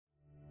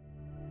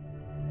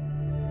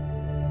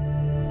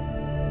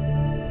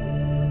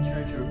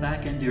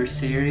back into our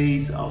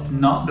series of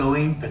not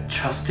knowing but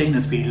trusting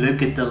as we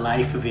look at the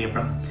life of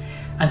Abram.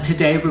 And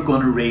today we're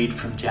going to read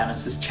from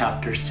Genesis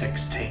chapter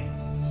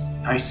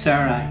 16. Now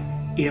Sarai,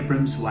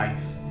 Abram's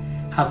wife,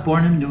 had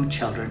borne him no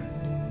children,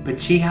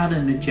 but she had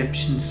an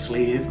Egyptian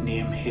slave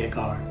named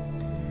Hagar.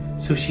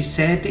 So she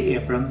said to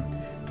Abram,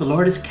 "The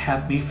Lord has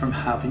kept me from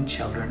having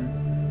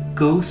children.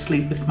 Go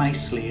sleep with my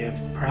slave,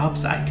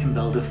 perhaps I can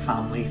build a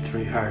family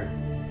through her."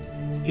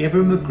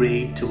 Abram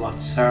agreed to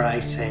what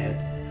Sarai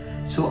said.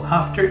 So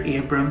after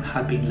Abram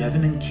had been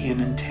living in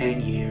Canaan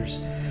 10 years,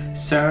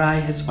 Sarai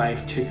his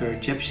wife took her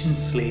Egyptian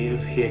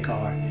slave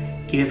Hagar,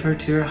 gave her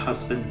to her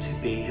husband to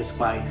be his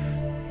wife.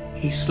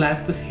 He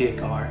slept with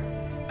Hagar,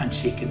 and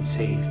she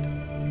conceived.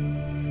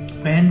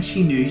 When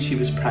she knew she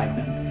was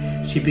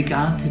pregnant, she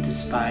began to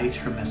despise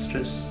her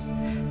mistress.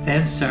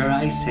 Then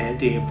Sarai said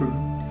to Abram,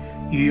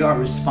 "You are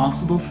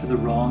responsible for the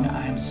wrong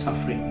I am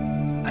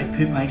suffering. I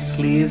put my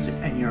slaves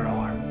in your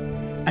arm,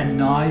 and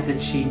now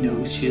that she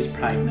knows she is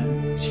pregnant,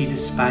 she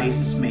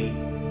despises me.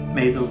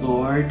 May the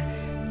Lord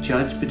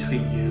judge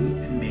between you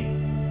and me."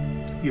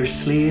 "Your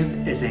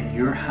slave is in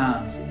your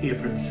hands,"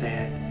 Abram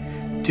said.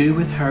 "Do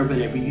with her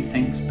whatever you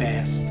think is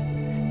best."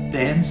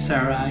 Then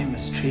Sarai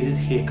mistreated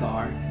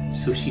Hagar,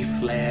 so she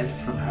fled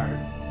from her.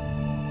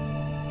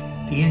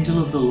 The angel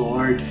of the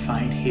Lord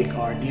found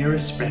Hagar near a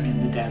spring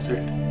in the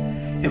desert.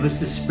 It was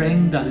the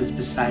spring that is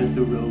beside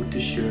the road to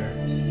Shur.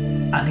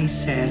 And he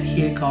said,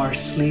 "Hagar,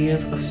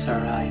 slave of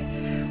Sarai,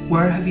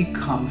 where have you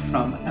come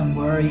from and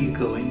where are you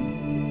going?"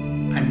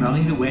 "I'm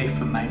running away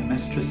from my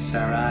mistress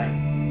Sarai,"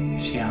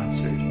 she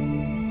answered.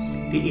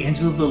 The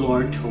angel of the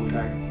Lord told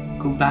her,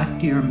 "Go back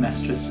to your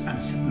mistress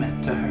and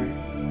submit to her."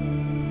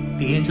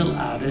 The angel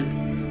added,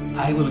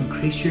 "I will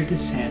increase your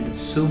descendants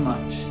so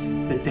much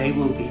that they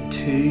will be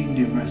too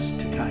numerous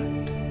to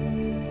count."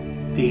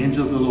 The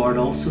angel of the Lord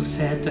also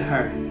said to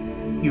her,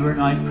 "You are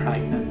now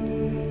pregnant.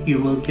 You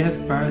will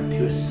give birth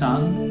to a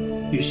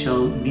son. You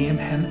shall name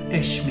him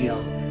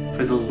Ishmael,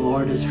 for the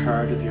Lord has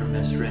heard of your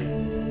misery.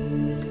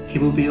 He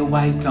will be a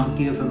wild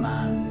donkey of a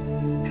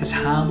man. His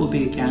hand will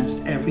be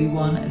against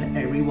everyone and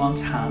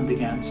everyone's hand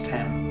against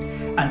him,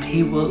 and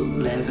he will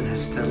live in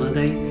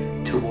hostility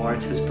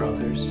towards his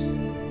brothers."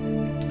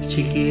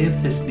 She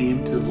gave this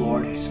name to the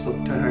Lord who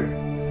spoke to her,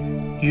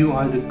 "You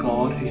are the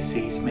God who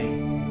sees me."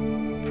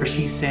 For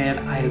she said,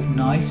 "I have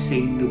now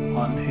seen the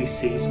one who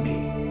sees me."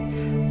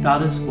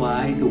 That is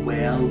why the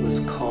well was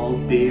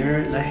called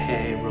Beer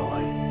Lahai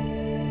Roi.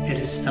 It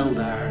is still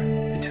there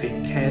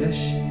between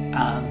Kadesh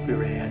and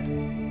Bered.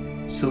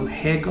 So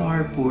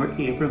Hagar bore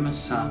Abram a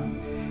son,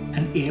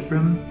 and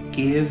Abram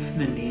gave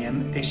the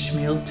name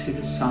Ishmael to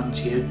the son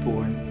she had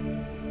born.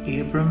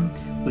 Abram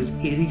was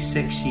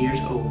 86 years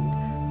old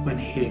when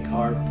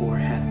Hagar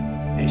bore him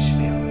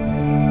Ishmael.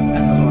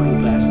 And the Lord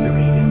will bless the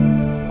reading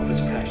of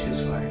his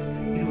precious word.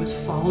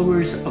 As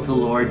followers of the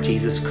Lord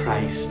Jesus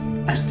Christ,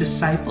 as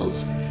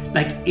disciples,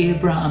 like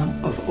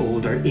Abraham of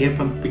old, or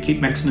Abram, we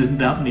keep mixing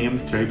that name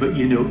through, but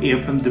you know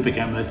Abram to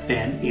begin with,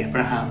 then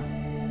Abraham.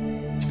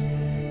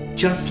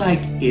 Just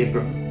like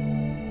Abram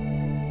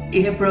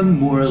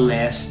more or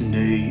less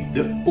knew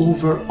the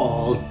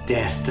overall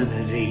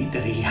destiny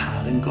that he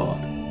had in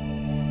God.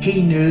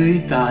 He knew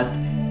that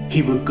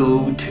he would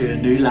go to a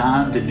new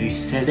land, a new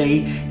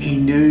city. He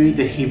knew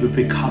that he would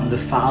become the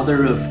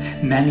father of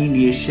many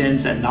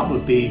nations, and that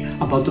would be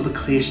a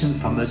multiplication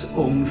from his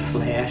own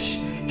flesh.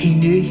 He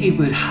knew he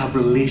would have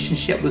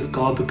relationship with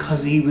God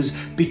because he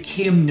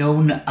became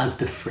known as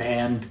the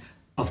friend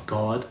of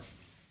God.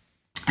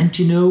 And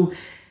you know,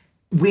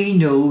 we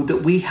know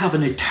that we have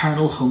an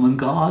eternal home in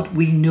God.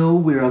 We know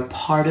we're a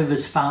part of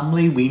his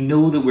family. We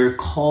know that we're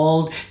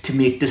called to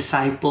make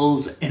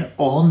disciples in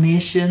all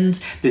nations,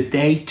 that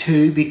they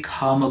too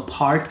become a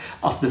part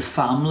of the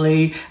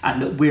family,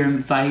 and that we're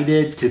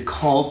invited to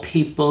call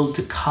people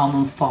to come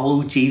and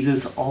follow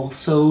Jesus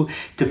also,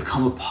 to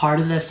become a part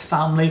of this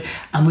family.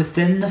 And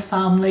within the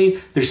family,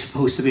 there's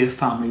supposed to be a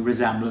family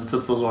resemblance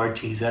of the Lord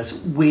Jesus.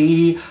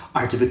 We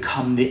are to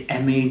become the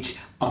image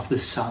of the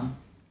Son.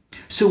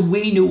 So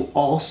we know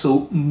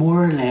also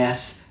more or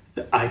less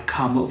the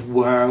outcome of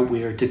where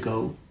we're to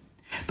go.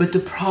 But the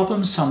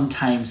problem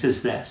sometimes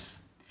is this.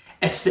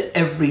 It's the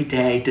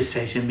everyday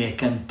decision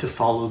making to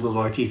follow the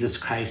Lord Jesus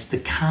Christ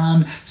that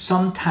can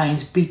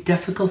sometimes be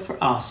difficult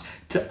for us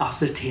to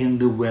ascertain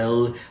the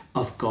will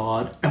of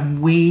God. And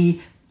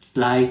we,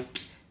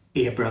 like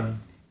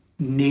Abram,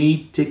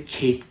 need to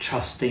keep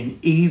trusting,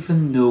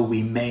 even though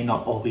we may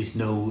not always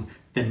know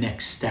the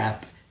next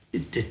step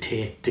to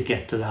take to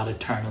get to that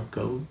eternal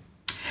goal.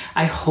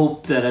 I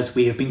hope that as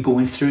we have been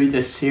going through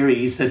this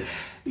series, that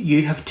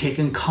you have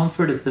taken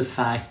comfort of the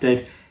fact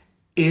that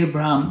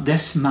Abraham,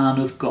 this man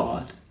of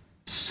God,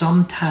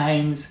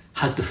 sometimes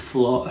had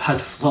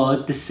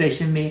flawed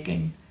decision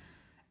making,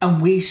 and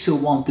we so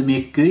want to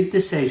make good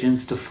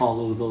decisions to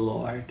follow the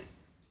Lord.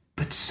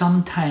 But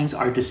sometimes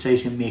our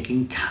decision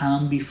making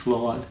can be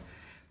flawed.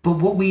 But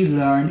what we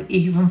learn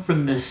even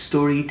from this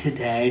story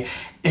today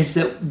is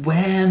that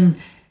when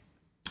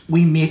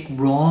we make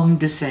wrong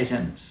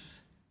decisions,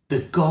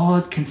 that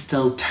God can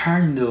still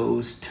turn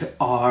those to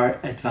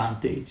our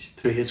advantage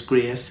through his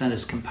grace and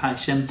his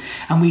compassion.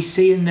 And we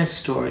see in this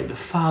story, the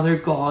Father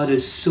God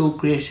is so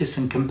gracious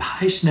and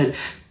compassionate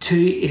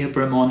to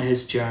Abram on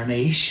his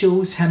journey. He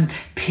shows him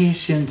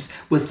patience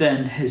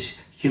within his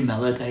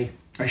humanity.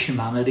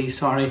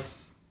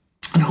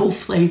 And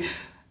hopefully,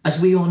 as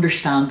we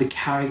understand the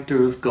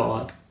character of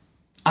God,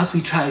 as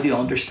we try to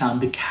understand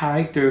the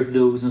character of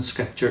those in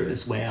Scripture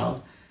as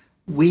well,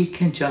 we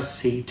can just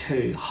see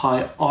too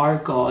how our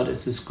God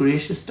is as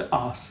gracious to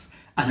us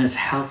and as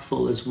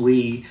helpful as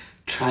we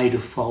try to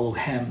follow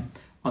him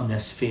on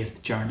this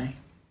faith journey.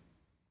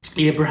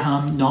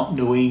 Abraham, not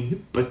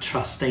knowing but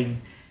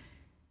trusting,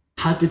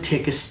 had to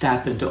take a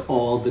step into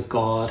all that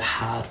God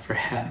had for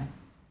him.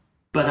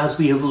 But as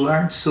we have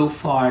learned so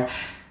far,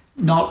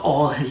 not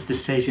all his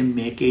decision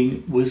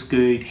making was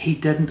good. He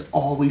didn't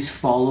always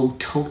follow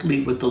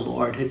totally what the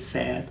Lord had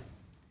said.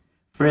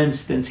 For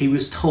instance, he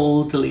was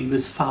told to leave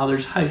his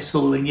father's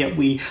household, and yet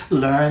we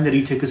learn that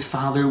he took his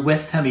father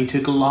with him. He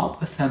took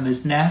Lot with him,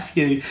 his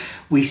nephew.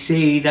 We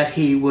see that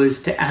he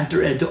was to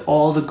enter into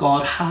all that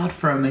God had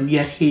for him, and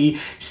yet he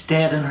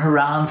stayed in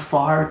Haran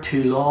far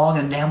too long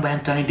and then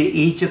went down to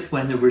Egypt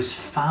when there was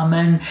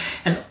famine.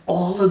 And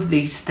all of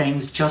these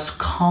things just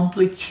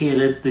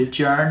complicated the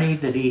journey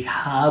that he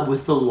had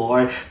with the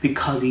Lord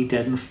because he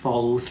didn't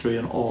follow through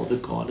on all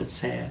that God had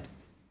said.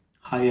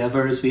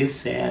 However, as we have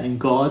said, in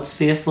God's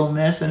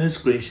faithfulness and his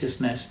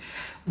graciousness,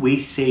 we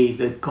see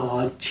that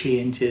God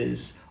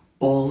changes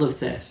all of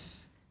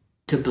this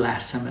to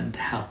bless him and to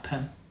help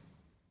him.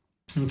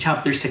 In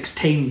chapter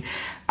 16,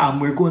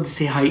 we're going to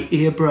see how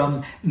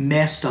Abram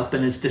messed up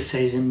in his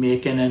decision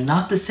making, and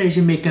that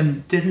decision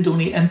making didn't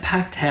only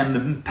impact him,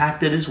 it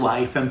impacted his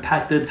wife,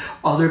 impacted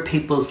other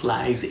people's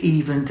lives,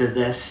 even to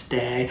this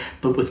day.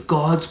 But with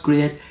God's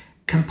great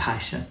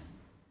compassion,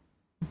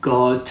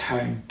 God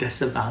turned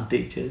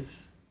disadvantages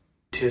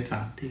to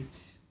advantage.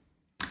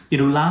 You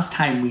know, last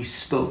time we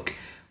spoke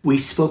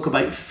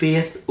about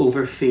faith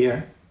over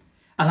fear.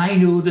 And I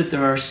know that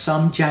there are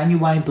some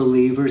genuine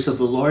believers of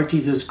the Lord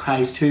Jesus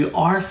Christ who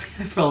are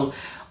fearful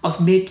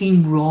of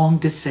making wrong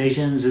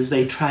decisions as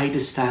they try to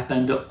step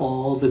into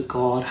all that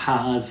God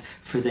has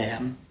for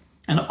them.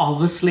 And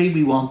obviously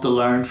we want to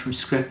learn from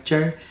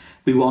Scripture.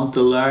 We want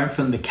to learn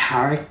from the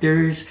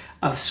characters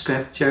of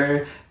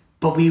Scripture.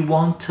 But we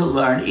want to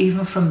learn,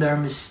 even from their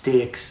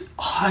mistakes,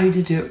 how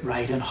to do it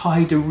right and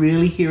how to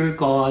really hear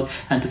God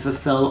and to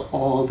fulfill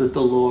all that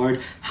the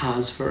Lord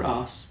has for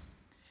us.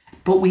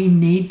 But we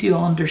need to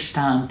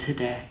understand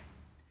today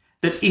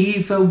that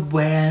even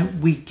when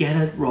we get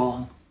it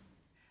wrong,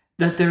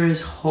 that there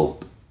is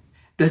hope,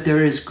 that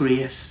there is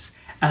grace,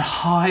 and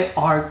how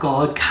our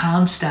God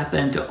can step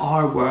into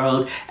our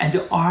world,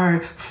 into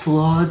our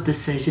flawed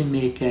decision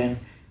making,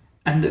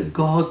 and that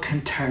God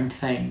can turn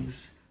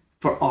things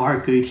for our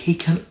good. He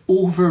can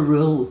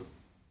overrule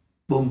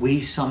when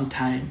we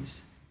sometimes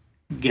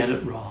get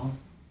it wrong.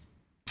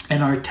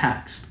 In our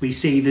text, we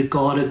see that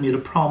God had made a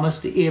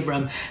promise to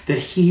Abram that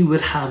he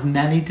would have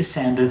many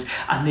descendants,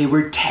 and they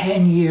were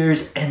 10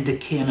 years into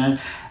Canaan,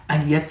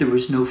 and yet there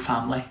was no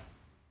family.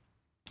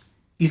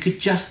 You could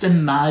just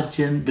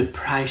imagine the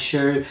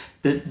pressure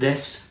that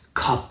this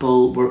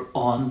couple were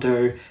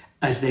under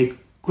as they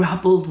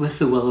grappled with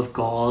the will of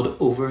God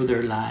over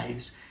their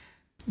lives.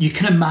 You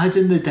can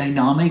imagine the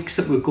dynamics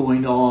that were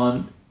going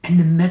on in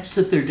the midst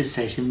of their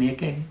decision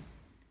making.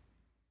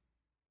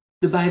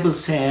 The Bible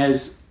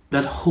says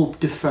that hope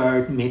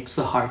deferred makes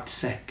the heart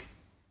sick.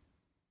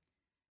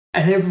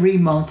 And every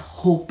month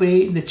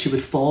hoping that she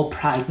would fall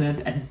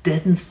pregnant and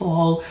didn't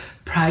fall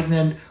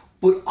pregnant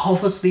would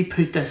obviously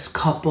put this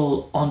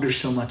couple under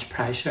so much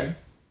pressure.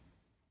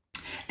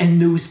 In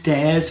those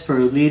days, for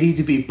a lady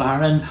to be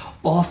barren,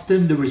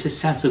 often there was a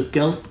sense of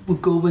guilt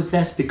would go with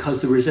this, because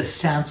there was a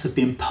sense of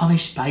being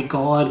punished by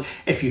God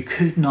if you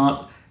could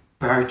not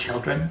bear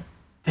children.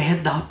 They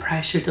had that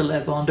pressure to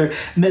live under.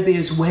 Maybe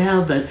as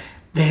well that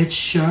they had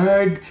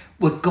shared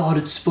what God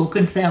had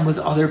spoken to them with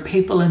other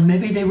people, and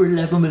maybe they were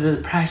living with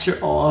the pressure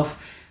of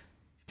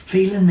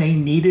feeling they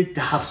needed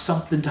to have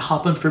something to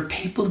happen for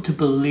people to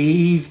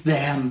believe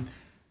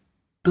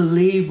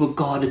what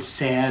God had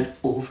said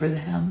over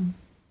them.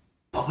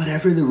 But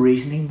whatever the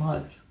reasoning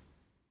was,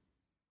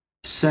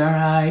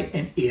 Sarai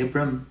and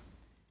Abram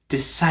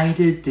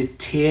decided to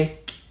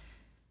take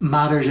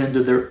matters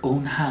into their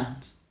own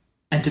hands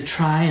and to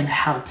try and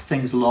help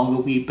things along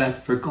a wee bit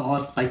for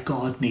God, like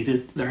God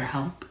needed their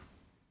help.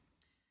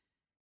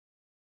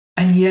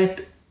 And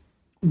yet,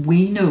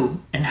 we know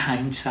in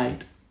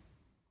hindsight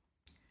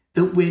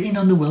that waiting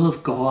on the will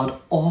of God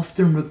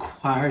often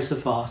requires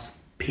of us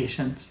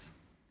patience.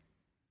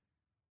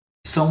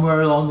 Somewhere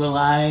along the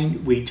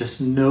line, we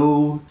just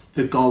know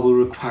that God will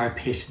require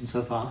patience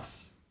of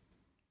us.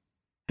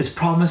 His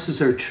promises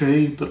are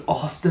true, but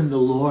often the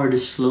Lord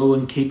is slow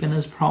in keeping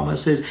his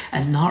promises,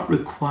 and that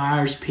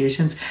requires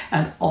patience.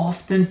 And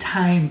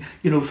oftentimes,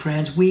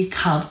 friends, we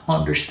can't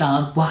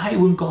understand why,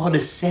 when God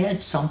has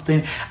said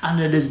something and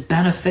it is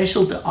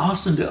beneficial to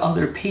us and to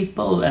other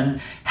people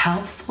and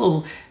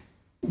helpful,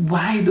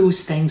 why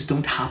those things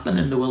don't happen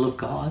in the will of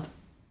God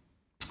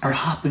or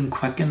happen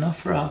quick enough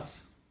for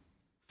us.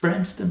 For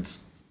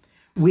instance,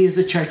 we as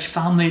a church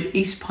family at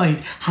East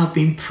Point have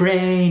been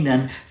praying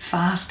and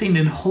fasting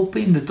and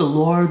hoping that the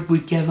Lord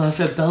would give us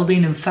a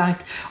building. In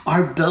fact,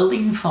 our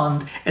building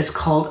fund is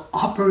called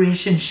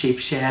Operation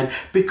Sheepshed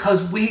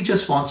because we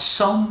just want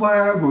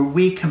somewhere where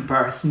we can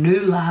birth new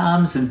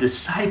lambs and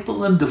disciple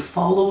them to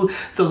follow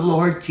the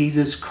Lord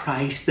Jesus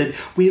Christ. That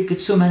we've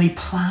got so many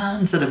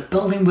plans that a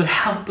building would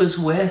help us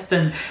with,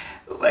 and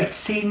it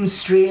seems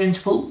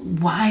strange. Well,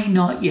 why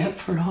not yet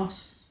for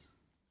us?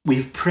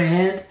 We've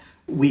prayed.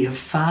 We have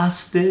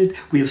fasted,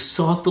 we have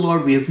sought the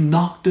Lord, we have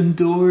knocked on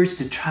doors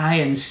to try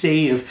and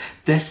see if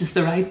this is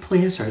the right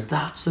place or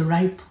that's the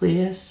right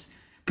place.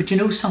 But you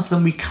know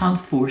something, we can't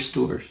force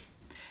doors.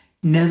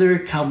 Neither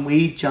can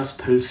we just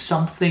pull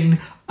something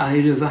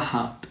out of a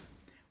hat.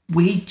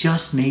 We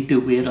just need to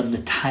wait on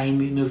the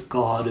timing of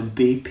God and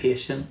be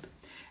patient.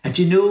 And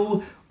you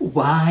know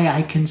why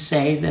I can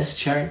say this,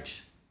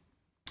 church?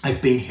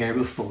 I've been here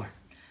before.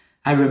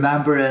 I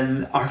remember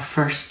in our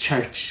first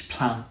church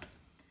plant,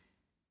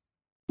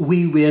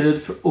 we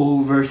waited for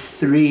over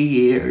 3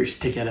 years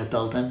to get a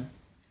building.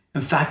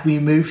 In fact, we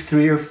moved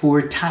 3 or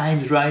 4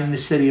 times around the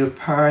city of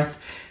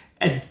Perth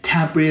in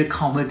temporary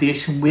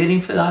accommodation, waiting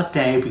for that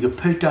day we could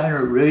put down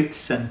our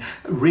roots and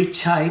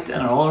reach out in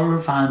all our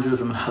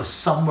evangelism and have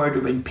somewhere to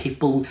bring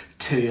people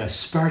to, a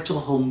spiritual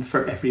home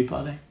for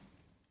everybody.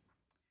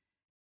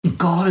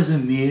 God is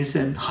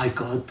amazing how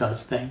God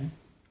does things.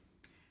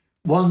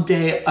 One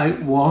day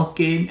out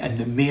walking in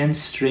the main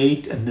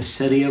street in the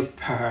city of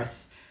Perth,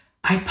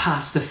 I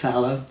passed a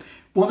fella,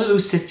 one of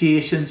those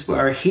situations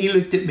where he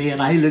looked at me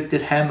and I looked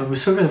at him and we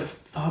sort of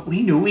thought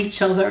we know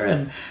each other,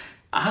 and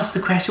asked the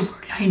question,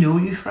 where do I know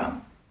you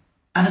from?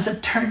 And as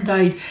it turned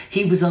out,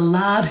 he was a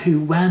lad who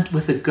went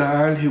with a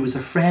girl who was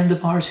a friend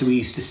of ours who we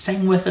used to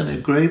sing with in a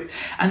group,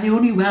 and they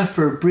only went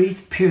for a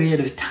brief period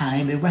of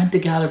time. They went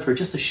together for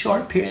just a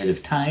short period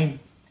of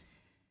time.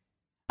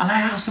 And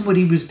I asked him what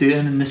he was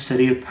doing in the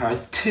city of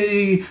Perth,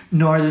 2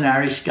 Northern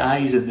Irish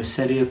guys in the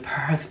city of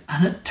Perth,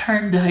 and it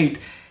turned out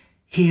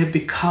he had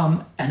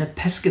become an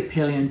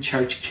Episcopalian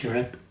church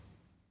curate.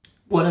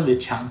 What are the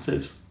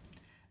chances?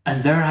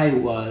 And there I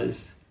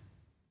was,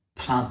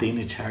 planting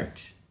a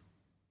church.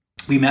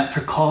 We met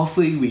for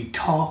coffee, we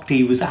talked,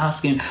 he was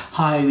asking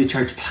how the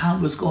church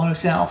plant was going. I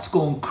said, oh, it's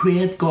going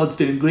great, God's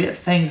doing great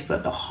things,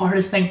 but the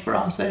hardest thing for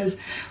us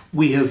is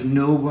we have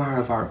nowhere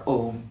of our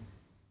own.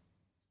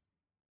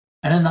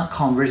 And in that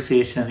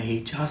conversation,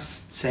 he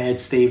just said,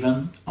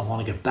 Stephen, I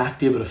want to get back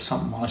to you, but I've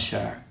something I want to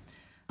share.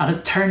 And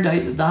it turned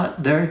out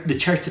that the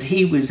church that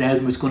he was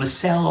in was going to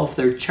sell off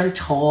their church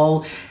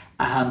hall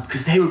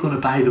because they were going to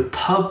buy the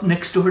pub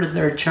next door to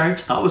their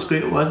church. That was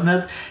great, wasn't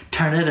it?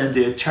 Turn it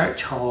into a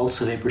church hall,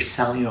 so they were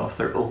selling off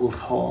their old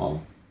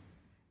hall.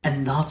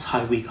 And that's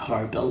how we got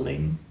our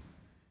building.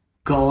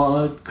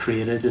 God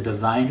created a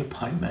divine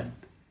appointment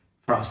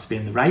for us to be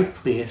in the right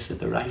place at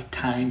the right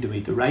time, to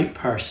meet the right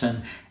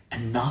person,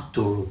 and that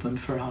door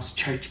opened for us.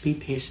 Church, be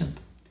patient.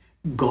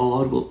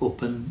 God will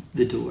open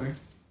the door.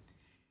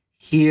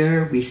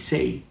 Here we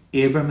see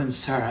Abram and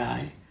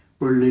Sarai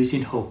were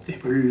losing hope. They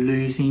were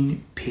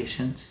losing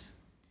patience.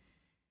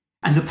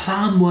 And the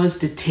plan was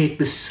to take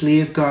the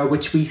slave girl,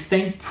 which we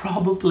think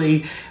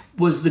probably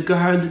was the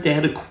girl that they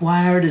had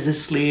acquired as a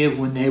slave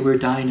when they were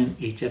down in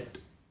Egypt.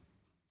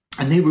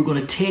 And they were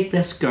going to take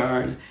this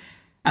girl,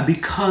 and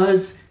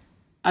because,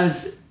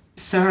 as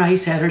Sarai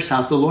said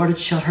herself, the Lord had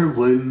shut her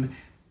womb,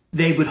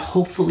 they would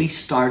hopefully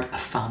start a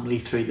family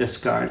through this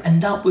girl.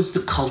 And that was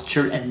the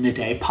culture in the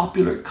day,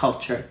 popular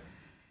culture.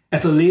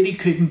 If a lady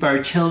couldn't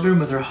bear children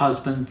with her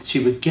husband,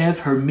 she would give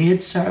her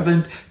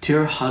maidservant to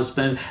her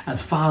husband and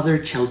father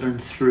children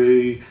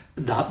through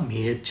that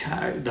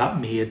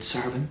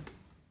maidservant.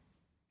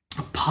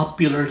 A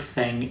popular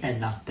thing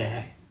in that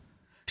day.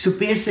 So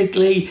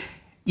basically,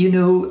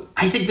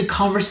 I think the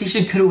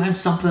conversation could have went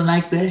something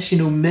like this.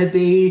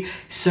 Maybe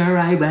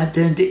Sarai went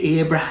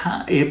into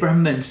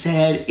Abram and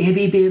said,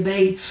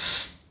 baby,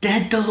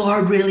 did the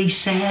Lord really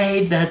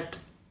say that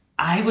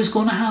I was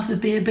going to have the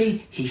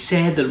baby? He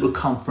said that it would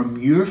come from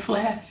your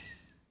flesh.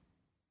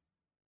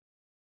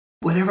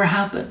 Whatever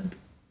happened,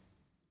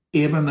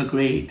 Abram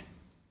agreed.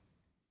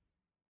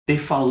 They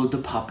followed the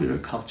popular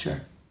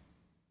culture.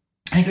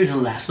 I think there's a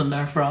lesson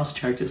there for us,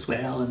 church, as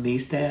well, in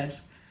these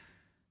days.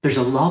 There's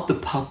a lot the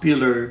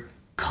popular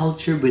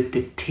culture would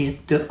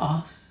dictate to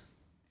us.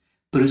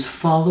 But as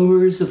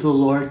followers of the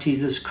Lord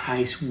Jesus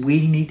Christ,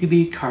 we need to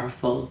be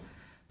careful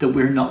that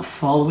we're not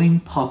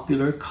following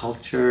popular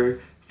culture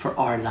for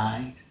our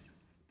lives,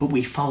 but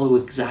we follow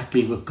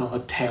exactly what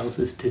God tells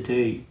us to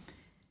do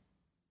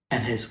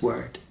in His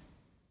Word.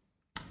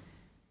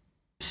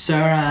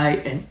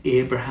 Sarai and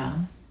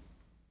Abraham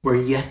were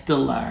yet to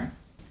learn.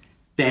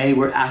 They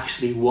were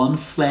actually one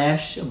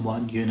flesh and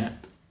one unit.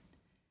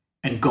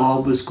 And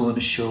God was going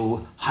to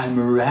show how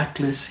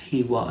miraculous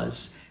He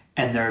was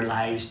in their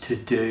lives to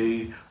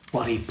do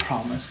what He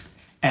promised.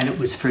 And it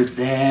was for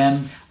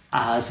them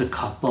as a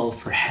couple,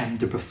 for Him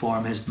to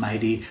perform His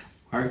mighty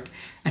work.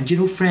 And you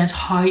know, friends,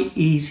 how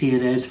easy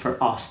it is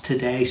for us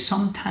today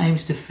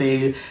sometimes to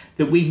feel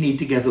that we need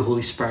to give the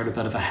Holy Spirit a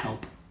bit of a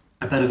help,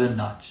 a bit of a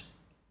nudge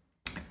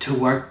to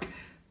work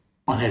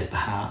on his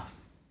behalf,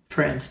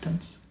 for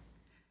instance.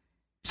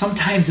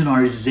 Sometimes in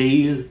our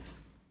zeal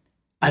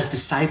as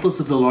disciples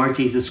of the Lord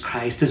Jesus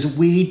Christ, as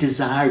we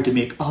desire to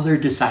make other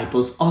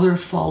disciples, other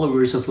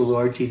followers of the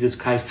Lord Jesus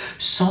Christ,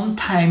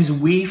 sometimes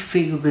we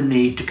feel the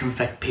need to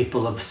convict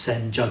people of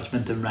sin,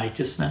 judgment and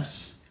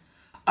righteousness.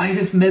 Out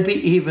of maybe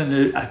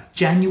even a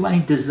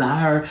genuine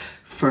desire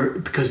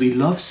because we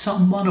love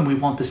someone and we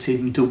want to see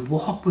them to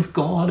walk with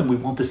God and we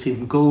want to see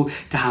them go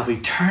to have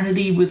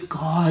eternity with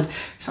God.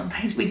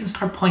 Sometimes we can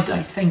start pointing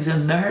out things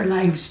in their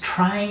lives,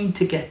 trying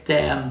to get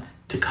them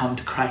to come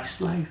to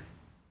Christ's life,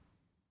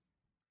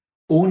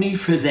 only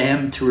for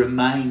them to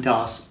remind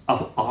us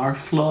of our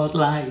flawed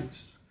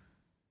lives,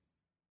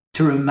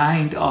 to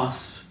remind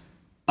us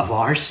of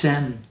our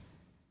sin.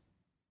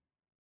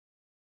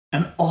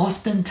 And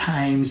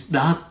oftentimes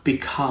that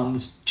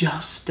becomes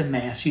just a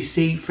mess. You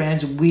see,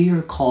 friends, we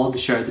are called to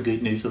share the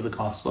good news of the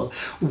gospel.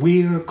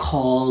 We are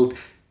called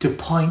to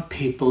point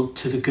people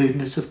to the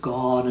goodness of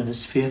God and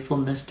his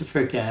faithfulness to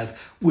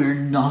forgive. We're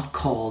not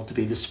called to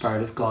be the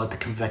Spirit of God to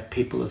convict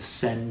people of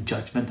sin,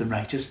 judgment and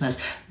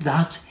righteousness.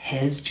 That's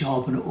his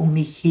job and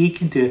only he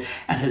can do it.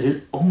 And it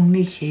is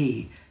only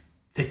he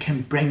that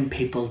can bring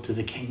people to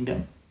the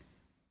kingdom.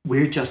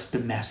 We're just the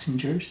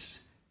messengers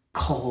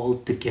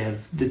called to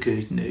give the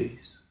good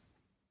news.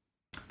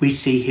 We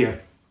see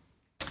here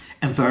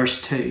in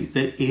verse 2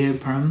 that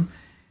Abram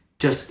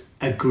just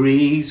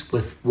agrees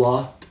with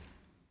what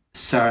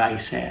Sarai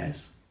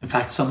says. In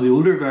fact, some of the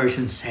older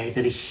versions say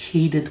that he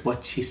heeded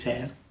what she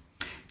said.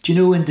 Do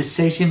you know, in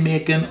decision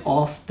making,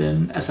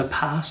 often as a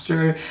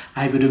pastor,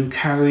 I would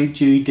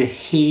encourage you to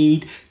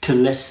heed, to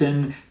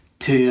listen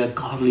to a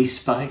godly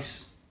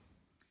spouse.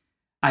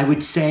 I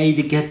would say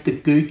to get the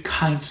good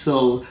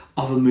counsel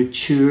of a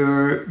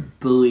mature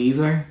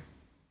believer.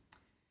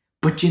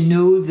 But you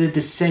know, the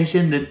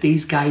decision that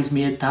these guys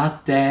made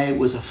that day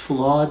was a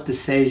flawed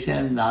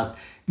decision that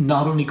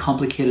not only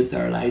complicated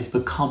their lives,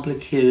 but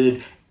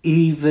complicated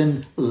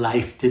even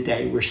life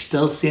today. We're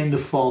still seeing the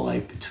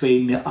fallout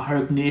between the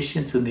Arab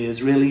nations and the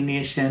Israeli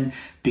nation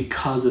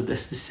because of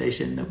this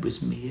decision that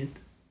was made.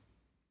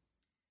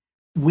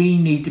 We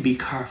need to be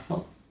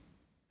careful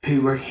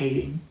who we're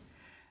hating.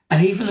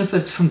 And even if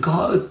it's from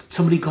God,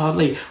 somebody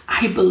godly,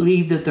 I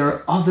believe that there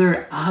are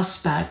other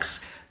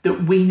aspects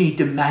that we need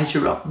to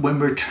measure up when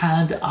we're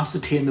trying to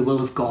ascertain the will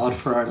of God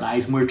for our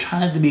lives, and we're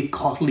trying to make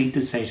godly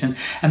decisions.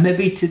 And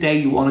maybe today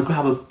you want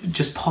to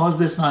just pause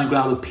this now and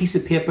grab a piece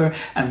of paper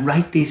and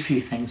write these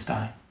few things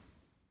down.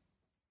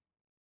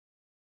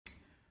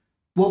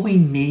 What we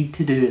need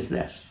to do is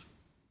this.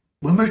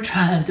 When we're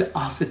trying to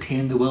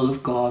ascertain the will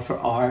of God for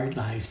our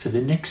lives, for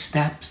the next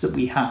steps that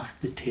we have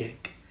to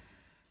take,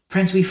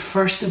 friends, we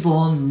first of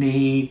all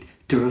need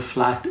to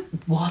reflect,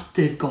 what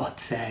did God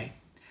say?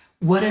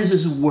 What is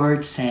his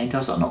word saying to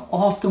us? And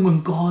often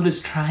when God is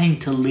trying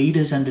to lead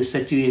us into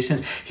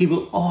situations, he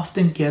will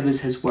often give us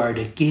his word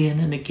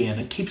again and again.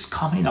 It keeps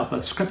coming up,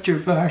 a scripture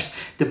verse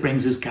that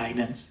brings us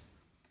guidance.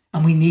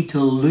 And we need to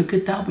look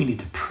at that. We need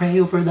to pray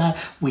over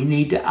that. We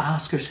need to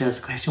ask ourselves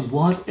the question,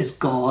 what is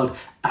God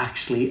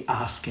actually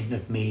asking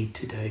of me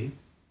to do?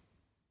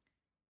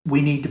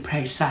 We need to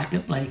pray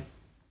secondly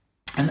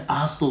and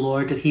ask the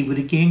Lord that he would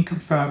again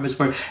confirm his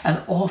word.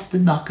 And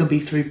often that can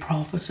be through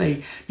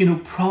prophecy. You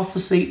know,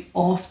 prophecy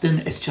often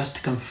is just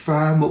to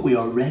confirm what we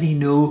already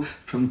know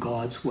from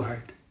God's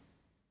word.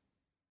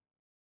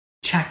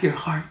 Check your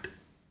heart.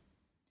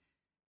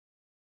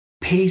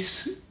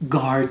 Peace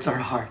guards our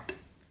heart.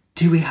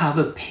 Do we have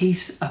a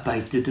peace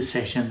about the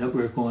decision that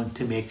we're going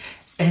to make?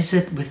 Is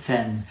it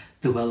within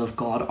the will of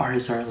God, or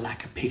is there a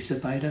lack of peace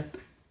about it?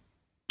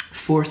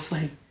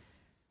 Fourthly,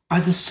 are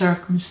the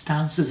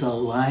circumstances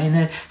allowing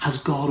it? Has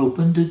God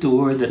opened the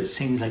door that it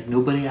seems like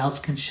nobody else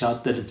can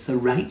shut, that it's the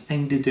right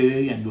thing to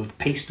do and we've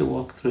peace to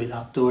walk through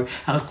that door?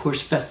 And of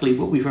course, fifthly,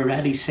 what we've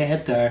already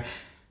said there,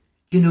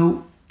 you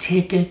know,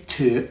 take it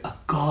to a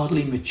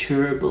godly,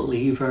 mature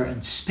believer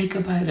and speak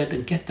about it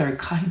and get their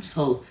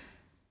counsel,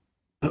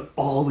 but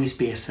always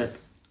base it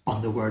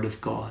on the word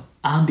of God.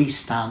 Andy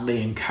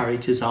Stanley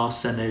encourages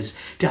us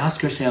to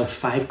ask ourselves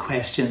 5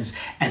 questions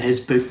in his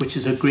book, which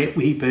is a great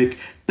wee book,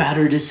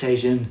 Better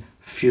Decision,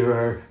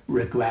 Fewer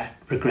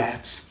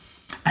Regrets.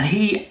 And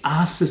he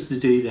asks us to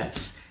do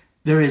this.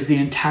 There is the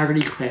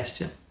integrity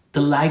question,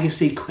 the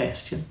legacy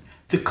question,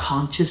 the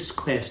conscious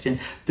question,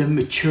 the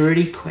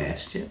maturity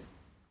question,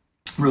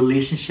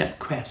 relationship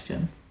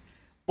question.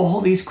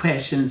 All these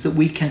questions that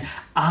we can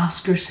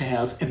ask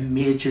ourselves in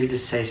major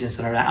decisions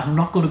in our life. I'm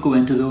not going to go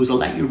into those. I'll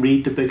let you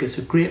read the book. It's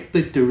a great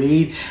book to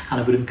read, and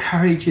I would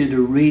encourage you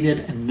to read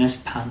it in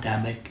this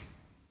pandemic.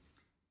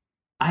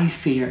 I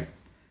fear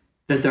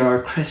that there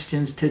are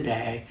Christians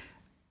today,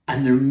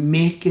 and they're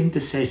making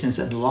decisions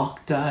in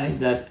lockdown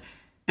that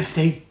if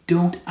they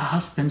don't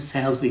ask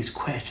themselves these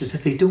questions,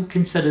 if they don't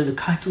consider the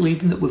counsel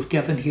even that we've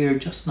given here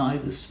just now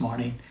this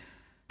morning,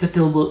 that they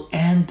will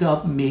end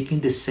up making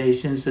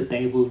decisions that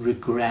they will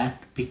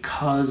regret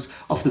because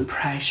of the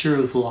pressure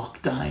of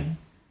lockdown.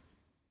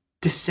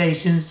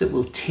 Decisions that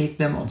will take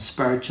them on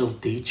spiritual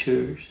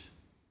detours.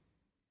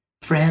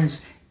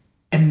 Friends,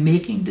 in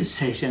making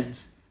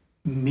decisions,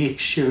 make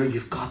sure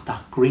you've got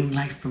that green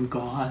light from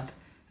God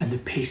and the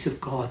peace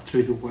of God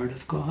through the Word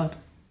of God.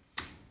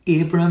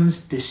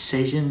 Abram's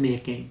decision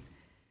making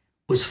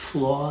was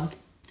flawed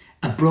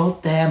and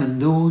brought them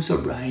and those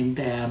around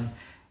them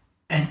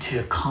into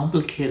a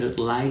complicated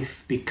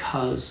life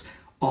because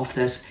of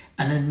this,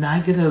 and a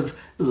negative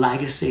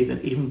legacy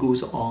that even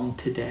goes on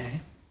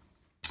today.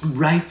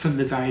 Right from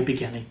the very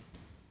beginning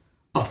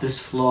of this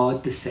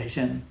flawed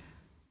decision,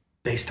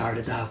 they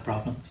started to have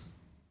problems.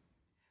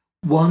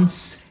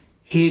 Once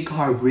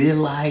Hagar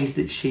realized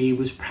that she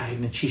was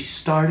pregnant, she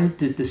started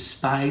to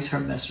despise her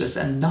mistress,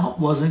 and that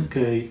wasn't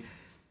good.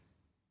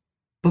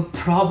 But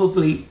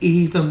probably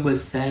even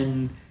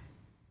within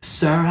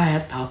Sarai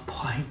at that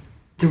point,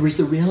 there was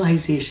the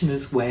realization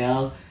as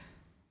well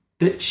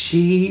that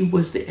she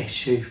was the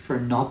issue for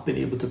not being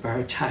able to bear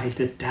a child.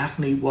 It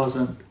definitely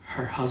wasn't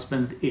her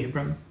husband,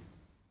 Abram.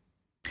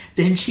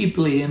 Then she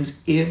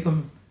blames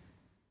Abram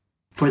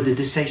for the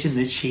decision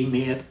that she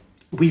made.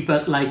 A wee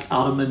bit like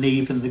Adam and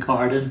Eve in the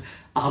garden.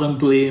 Adam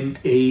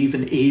blamed Eve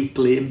and Eve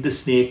blamed the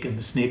snake, and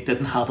the snake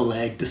didn't have a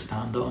leg to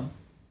stand on.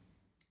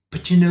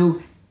 But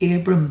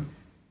Abram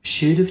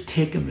should have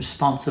taken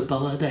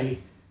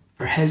responsibility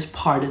for his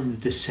part in the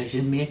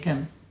decision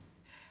making.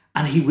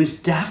 And he was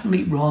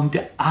definitely wrong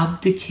to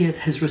abdicate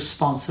his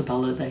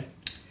responsibility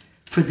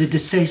for the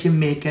decision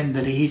making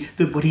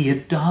that what he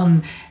had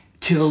done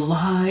to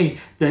allow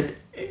that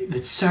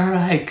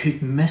Sarai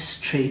could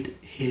mistreat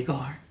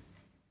Hagar.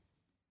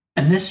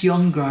 And this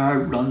young girl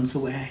runs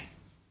away.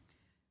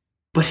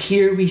 But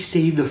here we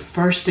see the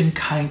first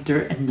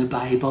encounter in the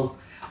Bible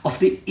of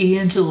the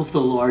angel of the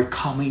Lord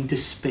coming to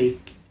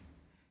speak,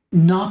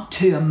 not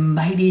to a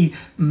mighty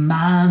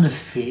man of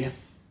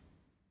faith,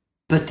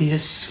 but to a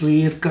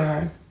slave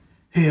girl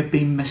who had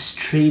been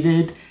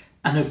mistreated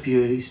and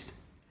abused.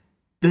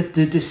 That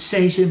the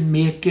decision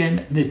making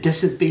and the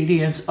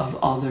disobedience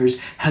of others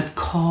had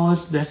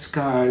caused this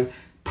girl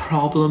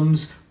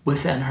problems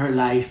within her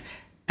life,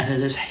 and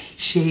it is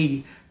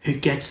she who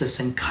gets this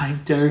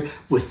encounter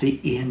with the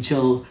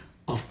angel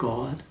of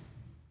God.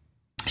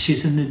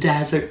 She's in the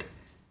desert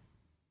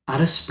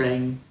at a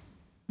spring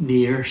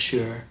near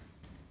Shur.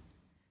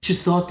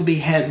 She's thought to be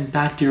heading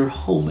back to her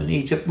home in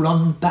Egypt,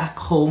 run back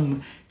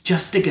home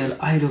just to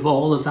get out of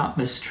all of that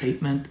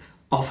mistreatment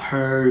of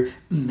her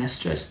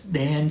mistress.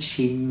 Then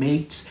she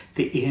meets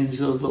the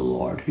angel of the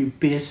Lord, who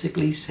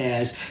basically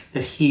says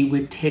that he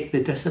would take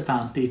the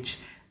disadvantage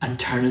and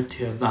turn it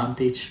to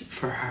advantage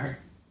for her.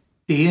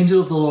 The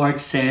angel of the Lord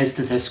says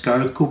to this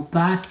girl, go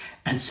back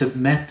and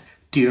submit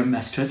to your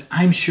mistress.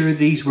 I'm sure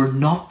these were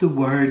not the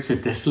words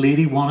that this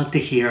lady wanted to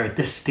hear at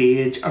this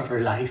stage of her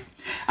life.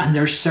 And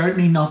they're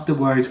certainly not the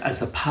words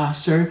as a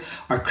pastor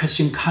or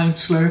Christian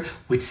counsellor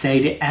would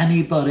say to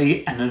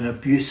anybody in an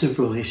abusive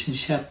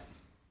relationship.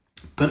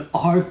 But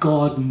our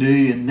God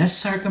knew in this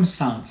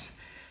circumstance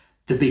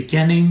the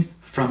beginning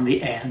from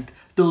the end.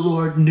 The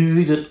Lord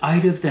knew that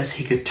out of this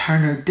he could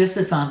turn her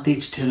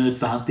disadvantage to an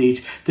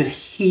advantage, that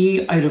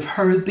he, out of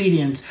her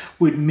obedience,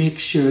 would make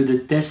sure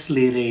that this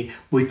lady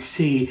would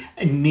see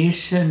a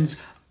nation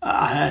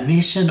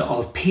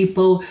of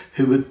people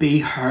who would be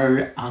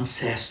her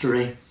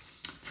ancestry.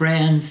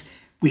 Friends,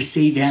 we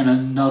see then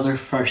another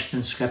first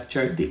in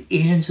Scripture. The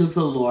angel of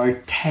the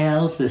Lord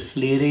tells this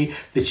lady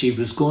that she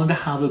was going to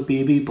have a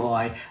baby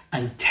boy,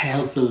 and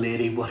tells the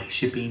lady what he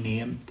should be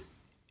named: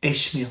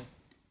 Ishmael.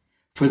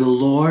 For the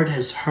Lord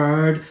has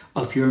heard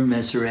of your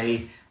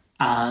misery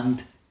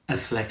and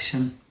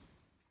affliction.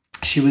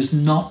 She was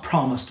not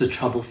promised a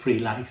trouble-free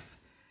life.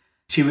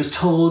 She was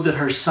told that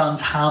her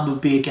son's hand would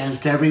be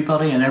against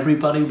everybody, and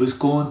everybody was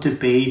going to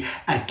be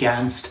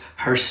against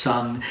her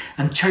son.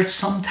 And church,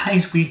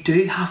 sometimes we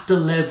do have to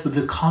live with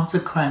the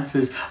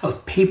consequences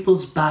of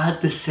people's bad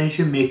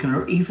decision making,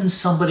 or even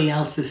somebody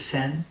else's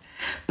sin.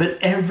 But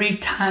every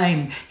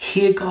time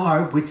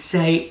Hagar would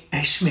say,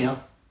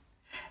 Ishmael,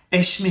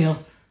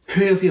 Ishmael,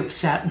 who have you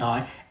upset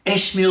now?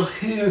 Ishmael,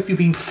 who have you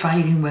been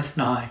fighting with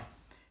now?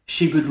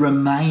 She would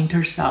remind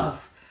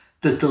herself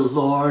that the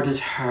Lord had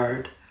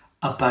heard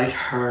about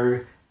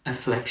her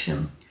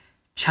affliction.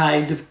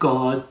 Child of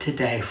God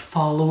today,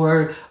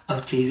 follower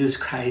of Jesus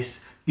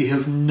Christ, you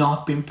have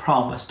not been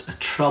promised a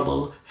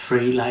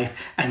trouble-free life.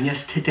 And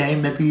yes, today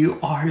maybe you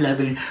are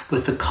living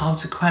with the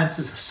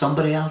consequences of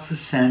somebody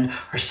else's sin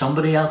or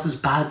somebody else's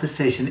bad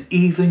decision,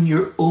 even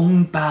your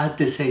own bad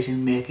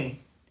decision making.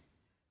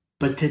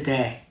 But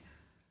today,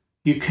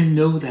 you can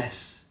know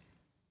this,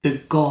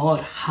 that God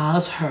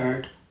has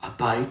heard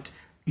about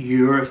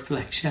your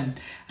affliction.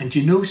 And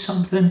you know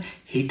something?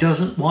 He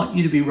doesn't want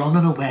you to be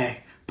running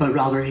away but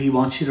rather he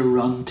wants you to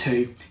run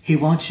to. He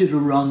wants you to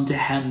run to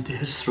him, to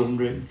his throne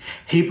room.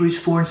 Hebrews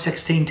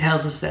 4:16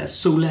 tells us this.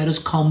 So let us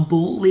come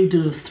boldly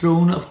to the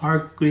throne of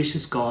our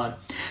gracious God.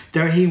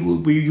 There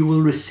you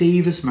will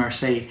receive his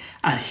mercy,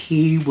 and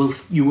you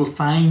will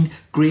find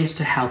grace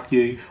to help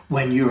you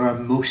when you are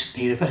most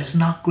needed. If it is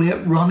not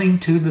great running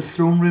to the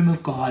throne room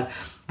of God,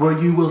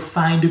 where you will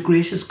find a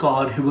gracious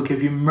God who will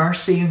give you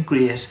mercy and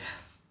grace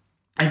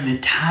in the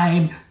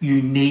time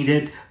you need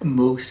it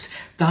most.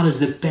 That is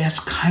the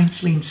best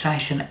counselling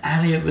session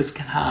any of us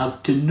can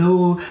have, to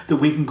know that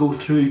we can go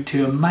through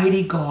to a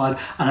mighty God,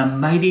 and a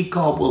mighty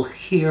God will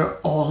hear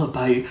all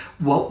about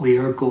what we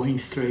are going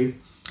through.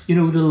 You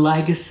know, the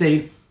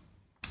legacy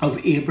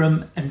of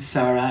Abram and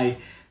Sarai,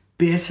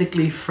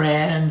 basically,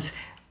 friends,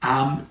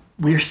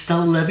 we're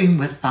still living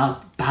with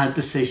that bad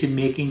decision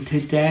making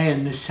today,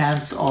 in the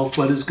sense of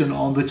what is going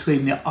on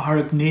between the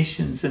Arab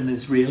nations and the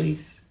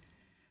Israelis.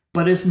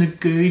 But isn't it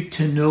good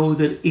to know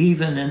that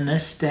even in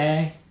this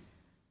day,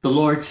 the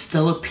Lord's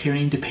still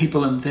appearing to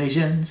people in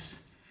visions?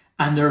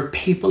 And there are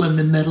people in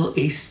the Middle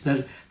East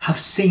that have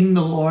seen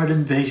the Lord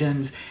in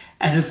visions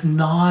and have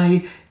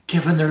now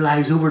given their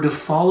lives over to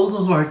follow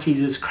the Lord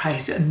Jesus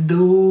Christ. And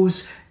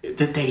those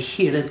that they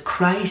hated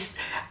Christ,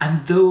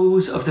 and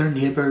those of their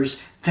neighbours,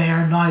 they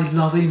are now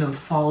loving and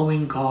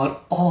following God,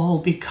 all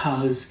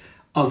because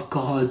of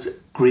God's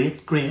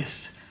great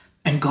grace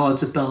and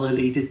God's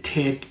ability to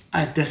take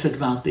a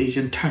disadvantage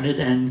and turn it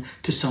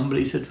into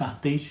somebody's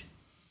advantage.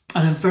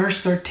 And in verse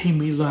 13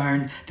 we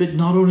learn that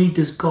not only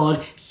does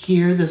God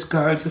hear this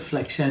girl's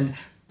affliction,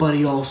 but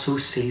he also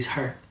sees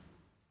her.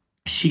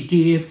 She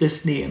gave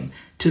this name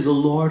to the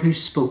Lord who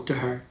spoke to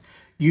her.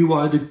 You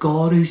are the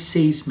God who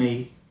sees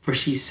me, for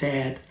she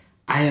said,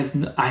 I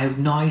have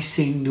now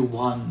seen the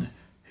one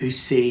who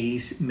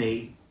sees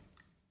me.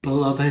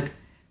 Beloved,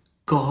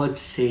 God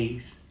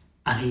sees,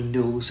 and he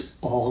knows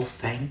all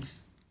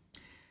things.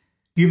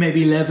 You may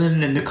be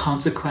living in the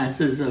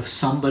consequences of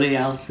somebody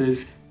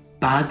else's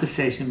bad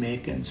decision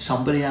making,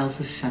 somebody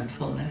else's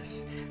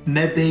sinfulness.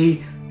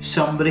 Maybe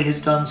somebody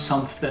has done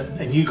something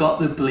and you got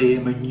the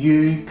blame, and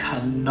you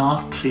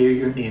cannot clear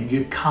your name.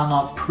 You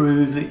cannot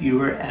prove that you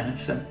were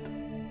innocent.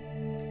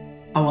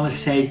 I want to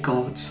say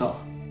God saw.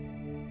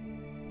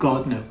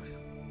 God knows.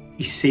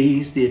 He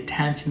sees the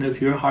attention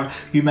of your heart.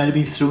 You might have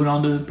been thrown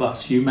under the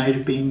bus. You might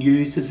have been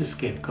used as a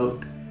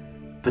scapegoat.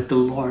 But the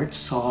Lord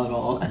saw it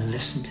all and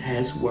listened to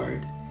his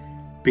word.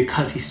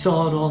 Because he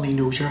saw it all and he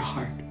knows your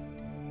heart.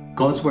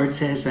 God's word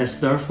says this,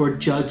 therefore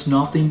judge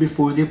nothing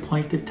before the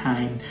appointed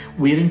time.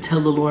 Wait until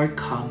the Lord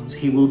comes.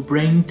 He will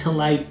bring to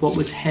light what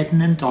was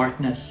hidden in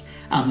darkness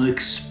and will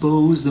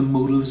expose the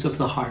motives of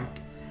the heart.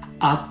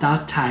 At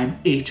that time,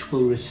 each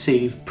will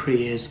receive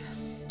praise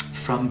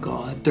from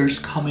God. There's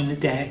coming a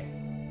day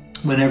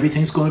when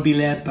everything's going to be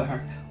laid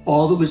bare.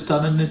 All that was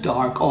done in the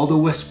dark, all the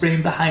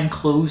whispering behind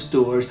closed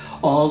doors,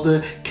 all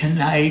the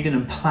conniving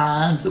and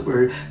plans that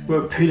were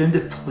put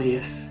into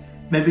place,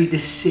 maybe to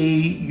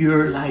see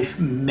your life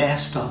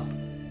messed up.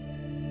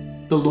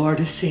 The Lord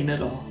has seen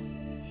it all.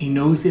 He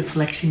knows the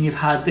affliction you've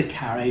had to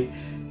carry.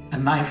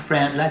 And my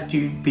friend,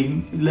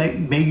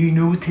 may you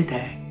know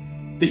today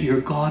that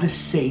your God has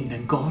seen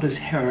and God has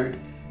heard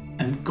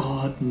and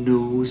God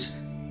knows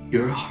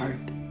your heart.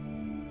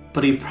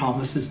 But he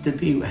promises to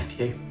be with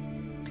you.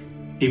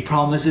 He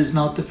promises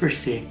not to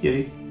forsake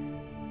you.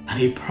 And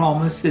he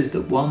promises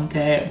that one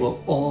day it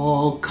will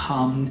all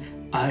come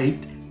out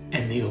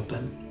in the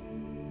open.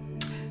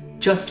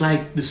 Just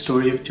like the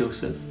story of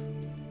Joseph.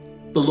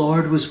 The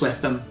Lord was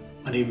with him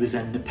when he was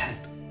in the pit.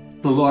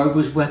 The Lord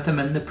was with him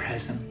in the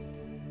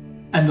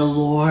prison. And the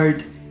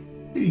Lord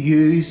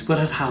used what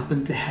had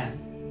happened to him.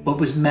 What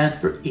was meant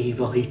for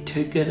evil, he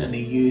took it and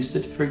he used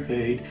it for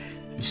good.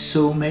 And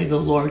so may the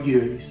Lord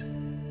use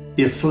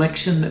the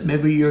affliction that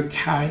maybe you're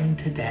carrying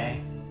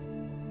today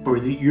for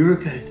your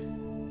good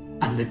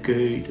and the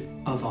good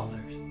of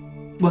others.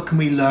 What can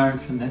we learn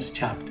from this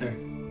chapter?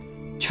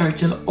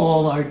 Church, in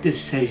all our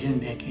decision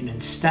making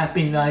and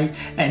stepping out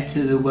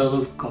into the will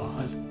of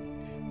God,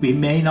 we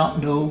may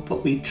not know,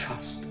 but we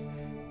trust.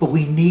 But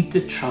we need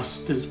to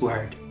trust his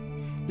word.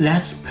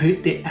 Let's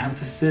put the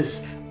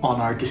emphasis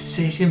on our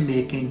decision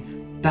making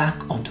back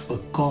onto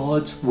what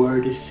God's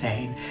word is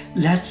saying.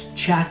 Let's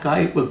check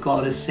out what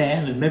God is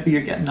saying, and maybe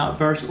you're getting that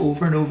verse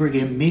over and over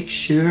again. Make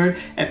sure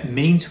it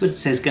means what it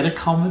says. Get a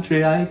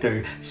commentary out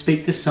or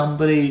speak to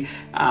somebody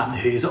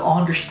who's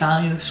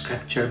understanding of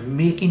scripture,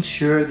 making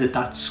sure that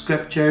that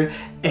scripture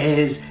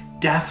is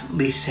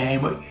definitely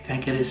saying what you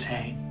think it is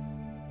saying.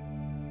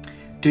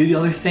 Do the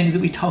other things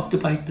that we talked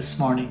about this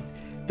morning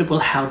that will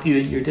help you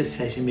in your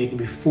decision making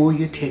before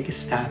you take a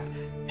step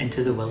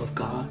into the will of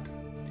God.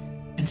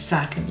 And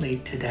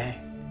secondly, today,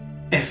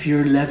 if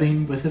you're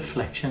living with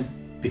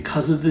affliction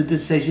because of the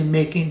decision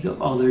makings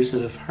of others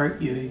that have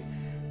hurt you,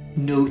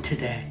 know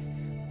today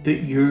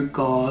that your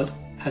God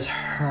has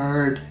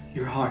heard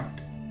your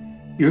heart.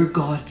 Your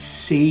God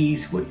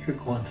sees what you're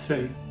going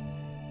through,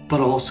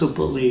 but also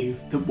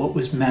believe that what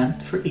was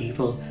meant for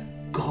evil,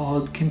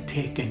 God can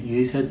take and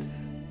use it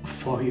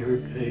for your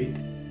good.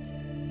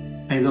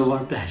 May the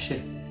Lord bless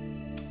you.